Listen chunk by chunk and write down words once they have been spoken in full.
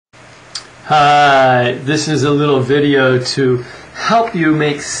Hi, this is a little video to help you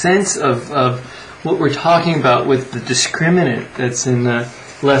make sense of what we're talking about with the discriminant that's in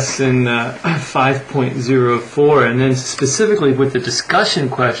lesson 5.04, and then specifically with the discussion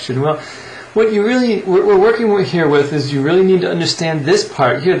question. Well, what we're working here with is you really need to understand this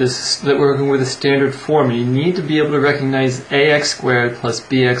part here, that we're working with a standard form. You need to be able to recognize ax squared plus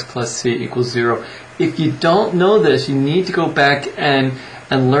bx plus c equals 0. If you don't know this, you need to go back and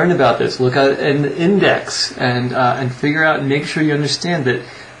learn about this. Look at an index and figure out and make sure you understand that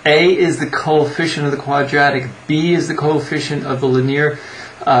a is the coefficient of the quadratic, b is the coefficient of the linear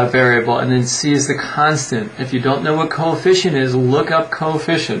variable, and then c is the constant. If you don't know what coefficient is, look up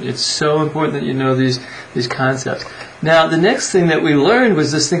coefficient. It's so important that you know these concepts. Now, the next thing that we learned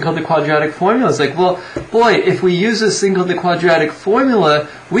was this thing called the quadratic formula. It's like, well, boy, if we use this thing called the quadratic formula,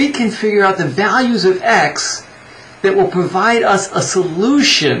 we can figure out the values of x that will provide us a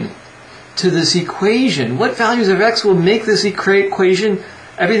solution to this equation. What values of x will make this equation,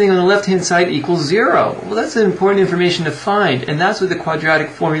 everything on the left-hand side, equals 0? Well, that's important information to find, and that's what the quadratic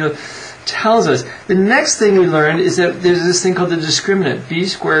formula tells us. The next thing we learned is that there's this thing called the discriminant, b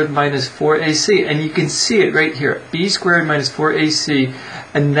squared minus 4ac, and you can see it right here, b squared minus 4ac,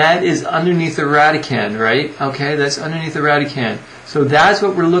 and that is underneath the radicand, right? Okay, that's underneath the radicand. So that's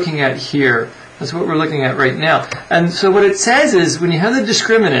what we're looking at here. That's what we're looking at right now. And so what it says is, when you have the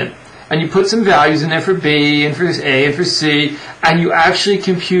discriminant, and you put some values in there for b, and for a, and for c, and you actually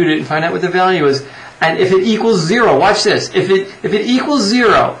compute it and find out what the value is, and if it equals 0, watch this, if it equals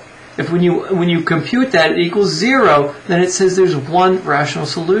 0, if when you compute that it equals 0, then it says there's one rational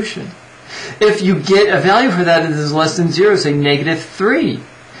solution. If you get a value for that that is less than 0, say -3,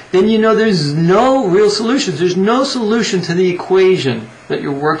 then you know there's no real solutions. There's no solution to the equation that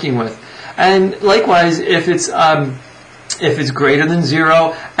you're working with. And likewise, if it's greater than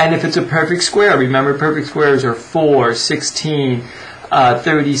 0, and if it's a perfect square, remember perfect squares are 4, 16,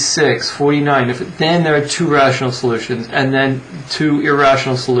 36, 49. Then there are two rational solutions, and then two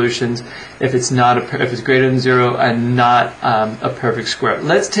irrational solutions if it's greater than 0 and not a perfect square.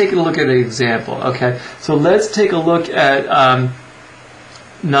 Let's take a look at an example. Okay, so let's take a look at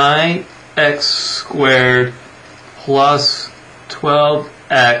 9x squared plus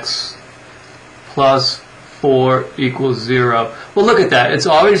 12x plus 4 equals 0. Well, look at that. It's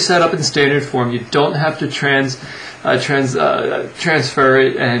already set up in standard form. You don't have to transfer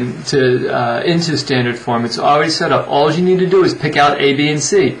it into standard form. It's already set up. All you need to do is pick out a, b, and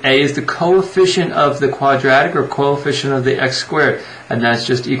c. A is the coefficient of the quadratic, or coefficient of the x squared, and that's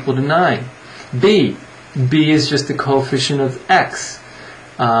just equal to 9. B is just the coefficient of x,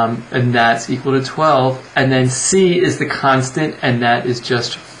 and that's equal to 12. And then c is the constant, and that is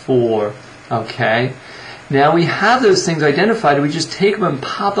just 4. Okay, now we have those things identified, and we just take them and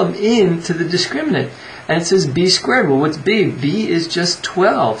pop them into the discriminant. And it says b squared. Well, what's b? B is just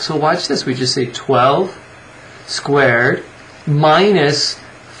 12. So watch this. We just say 12 squared minus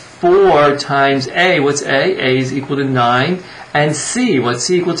 4 times a. What's a? A is equal to 9. And c, what's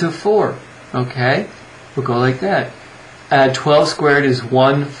c equal to? 4. Okay, we'll go like that. 12 squared is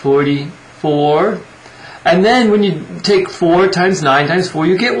 144. And then when you take 4 times 9 times 4,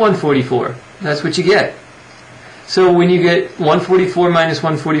 you get 144. That's what you get. So when you get 144 minus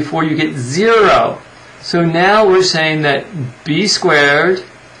 144, you get 0. So now we're saying that b squared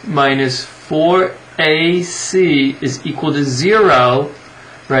minus 4ac is equal to 0,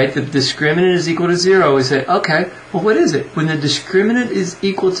 right? The discriminant is equal to 0. We say, okay, well, what is it? When the discriminant is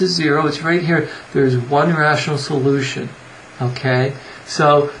equal to 0, it's right here. There's one rational solution. Okay?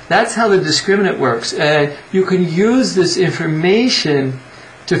 So that's how the discriminant works, and you can use this information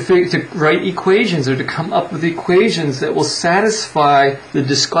to write equations, or to come up with equations that will satisfy the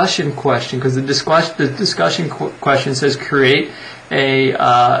discussion question, because the discussion question says create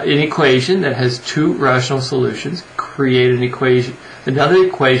an equation that has two rational solutions, create another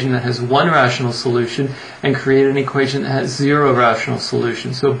equation that has one rational solution, and create an equation that has 0 rational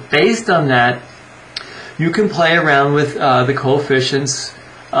solutions. So based on that, you can play around with the coefficients,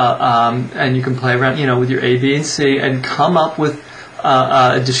 and you can play around, with your a, b, and c, and come up with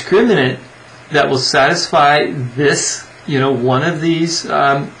a discriminant that will satisfy this, one of these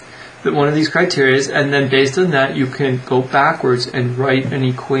criteria, and then based on that, you can go backwards and write an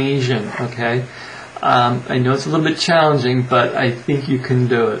equation. Okay, I know it's a little bit challenging, but I think you can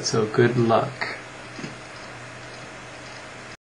do it. So good luck.